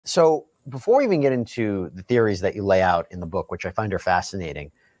So before we even get into the theories that you lay out in the book, which I find are fascinating,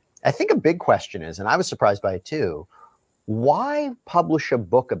 I think a big question is, and I was surprised by it too, why publish a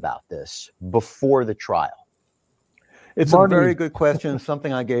book about this before the trial? It's a very good question,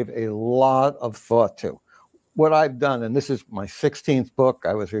 something I gave a lot of thought to. What I've done, and this is my 16th book,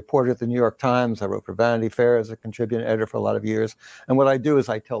 I was a reporter at the New York Times, I wrote for Vanity Fair as a contributing editor for a lot of years, and what I do is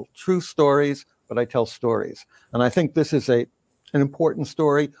I tell true stories, but I tell stories. And I think this is an important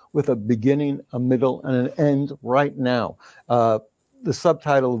story with a beginning, a middle, and an end right now. The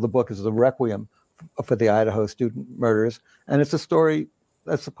subtitle of the book is The Requiem for the Idaho Student Murders, and it's a story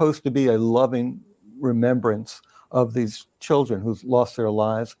that's supposed to be a loving remembrance of these children who've lost their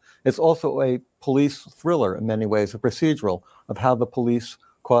lives. It's also a police thriller in many ways, a procedural of how the police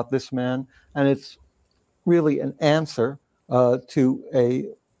caught this man. And it's really an answer to a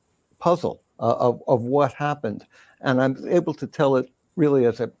puzzle of what happened. And I'm able to tell it really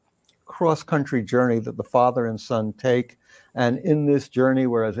as a cross-country journey that the father and son take. And in this journey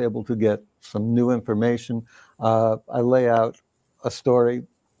where I was able to get some new information, I lay out a story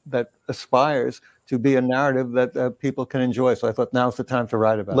that aspires to be a narrative that people can enjoy. So I thought now's the time to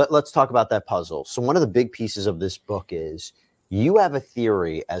write about it. Let's talk about that puzzle. So one of the big pieces of this book is you have a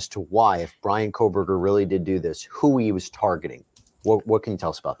theory as to why, if Bryan Kohberger really did do this, who he was targeting. What can you tell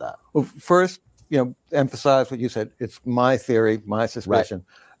us about that? Well, first, emphasize what you said. It's my theory, my suspicion.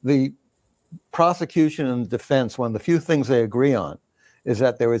 Right. The prosecution and defense, one of the few things they agree on is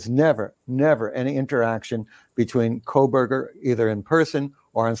that there was never any interaction between Kohberger, either in person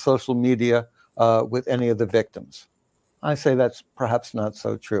or on social media, with any of the victims. I say that's perhaps not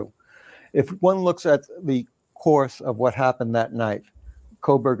so true. If one looks at the course of what happened that night,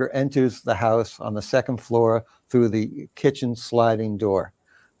 Kohberger enters the house on the second floor through the kitchen sliding door.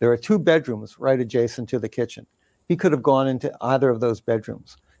 There are 2 bedrooms right adjacent to the kitchen. He could have gone into either of those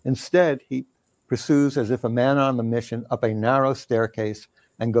bedrooms. Instead, he pursues as if a man on a mission up a narrow staircase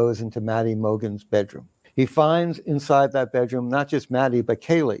and goes into Maddie Mogen's bedroom. He finds inside that bedroom not just Maddie, but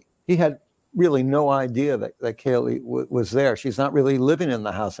Kaylee. He had really no idea that Kaylee was there. She's not really living in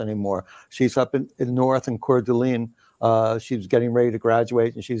the house anymore. She's up in north in Coeur d'Alene. She's getting ready to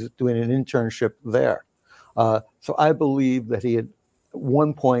graduate, and she's doing an internship there. So I believe that he had, at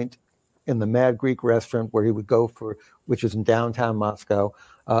one point in the Mad Greek restaurant where he would go for, which is in downtown Moscow,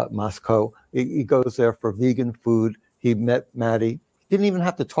 he goes there for vegan food. He met Maddie. He didn't even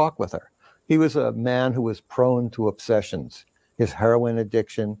have to talk with her. He was a man who was prone to obsessions, his heroin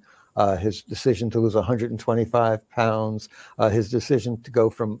addiction, his decision to lose 125 pounds, his decision to go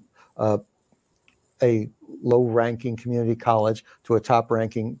from a low-ranking community college to a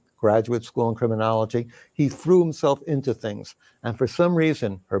top-ranking graduate school in criminology. He threw himself into things. And for some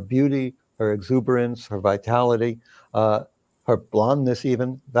reason, her beauty, her exuberance, her vitality, her blondness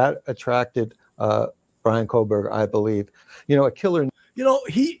even, that attracted Bryan Kohberger, I believe. A killer.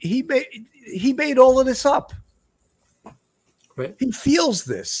 He made all of this up. Right. He feels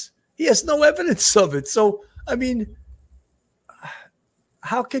this. He has no evidence of it. So, I mean,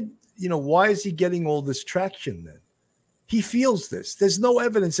 how could, why is he getting all this traction then? He feels this. There's no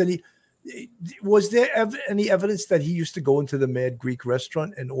evidence. And was there any evidence that he used to go into the Mad Greek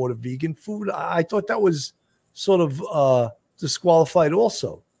restaurant and order vegan food? I thought that was sort of disqualified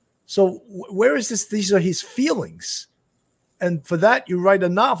also. So where is this? These are his feelings. And for that, you write a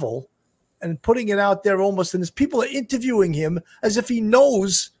novel and putting it out there almost, and as people are interviewing him as if he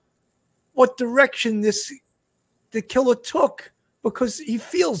knows what direction the killer took because he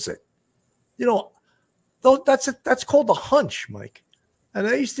feels it. That's called a hunch, Mike. And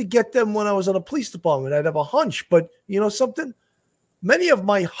I used to get them when I was on a police department. I'd have a hunch, but something? Many of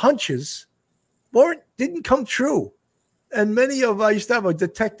my hunches didn't come true. And I used to have a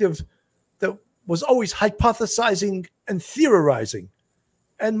detective that was always hypothesizing and theorizing.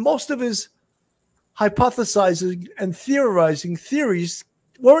 And most of his hypothesizing and theorizing theories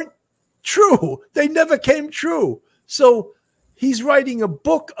weren't true. They never came true. So he's writing a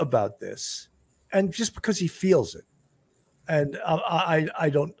book about this, and just because he feels it. And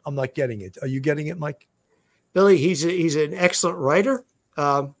I'm not getting it. Are you getting it, Mike? Billy, he's an excellent writer,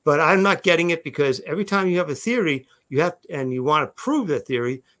 but I'm not getting it because every time you have a theory, and you want to prove that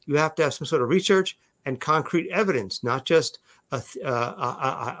theory, you have to have some sort of research and concrete evidence, not just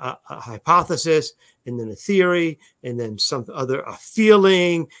a hypothesis and then a theory and then a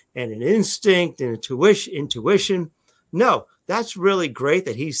feeling and an instinct and intuition. No, that's really great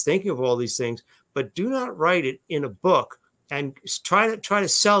that he's thinking of all these things, but do not write it in a book and try to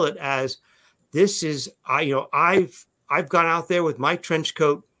sell it as this is I've gone out there with my trench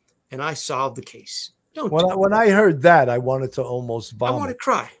coat and I solved the case. Don't. When I heard that, I wanted to almost I vomit. want to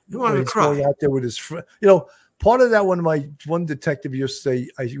cry. You want When to he's cry. going out there with his friend. You know, part of that, when my one detective used to say,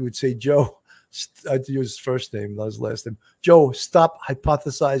 I would say, Joe, I'd use his first name, not his last name. Joe, stop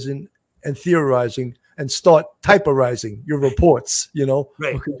hypothesizing and theorizing and start typerizing your reports, you know,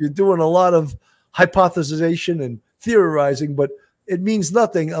 Right. because you're doing a lot of hypothesization and theorizing, but it means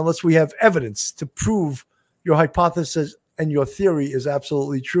nothing unless we have evidence to prove your hypothesis and your theory is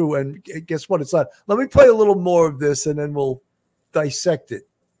absolutely true. And guess what? It's not. Let me play a little more of this and then we'll dissect it.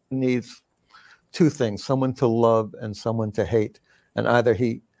 Needs two things, someone to love and someone to hate. And either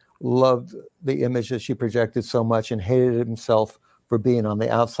he loved the image that she projected so much and hated himself for being on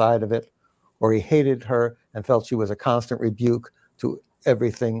the outside of it, or he hated her and felt she was a constant rebuke to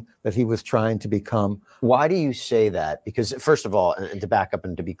everything that he was trying to become. Why do you say that? Because first of all, and to back up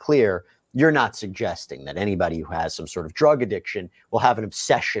and to be clear, you're not suggesting that anybody who has some sort of drug addiction will have an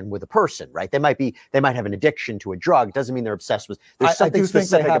obsession with a person, right? They might have an addiction to a drug. It doesn't mean they're obsessed with. There's something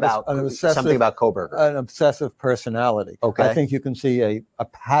specific about something about Koberger. An obsessive personality. Okay. I think you can see a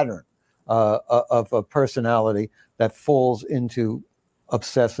pattern of a personality that falls into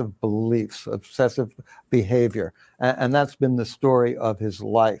obsessive beliefs, obsessive behavior, and that's been the story of his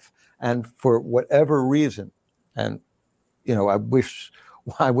life. And for whatever reason, and you know, I wish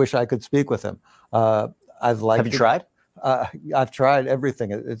I could speak with him. Have you tried? I've tried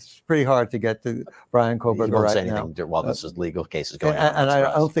everything. It's pretty hard to get to Brian Koberger He won't right say now. anything while this is legal case is going on. And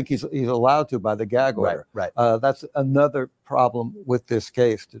I don't think he's allowed to by the gag order. Right. That's another problem with this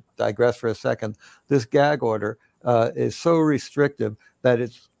case. To digress for a second, this gag order is so restrictive that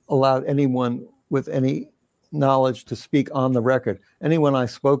it's allowed anyone with any knowledge to speak on the record. Anyone I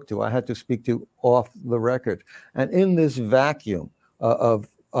spoke to, I had to speak to off the record. And in this vacuum of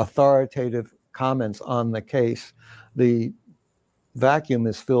authoritative comments on the case, the vacuum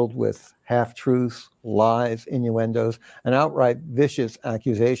is filled with half-truths, lies, innuendos, and outright vicious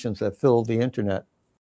accusations that fill the internet.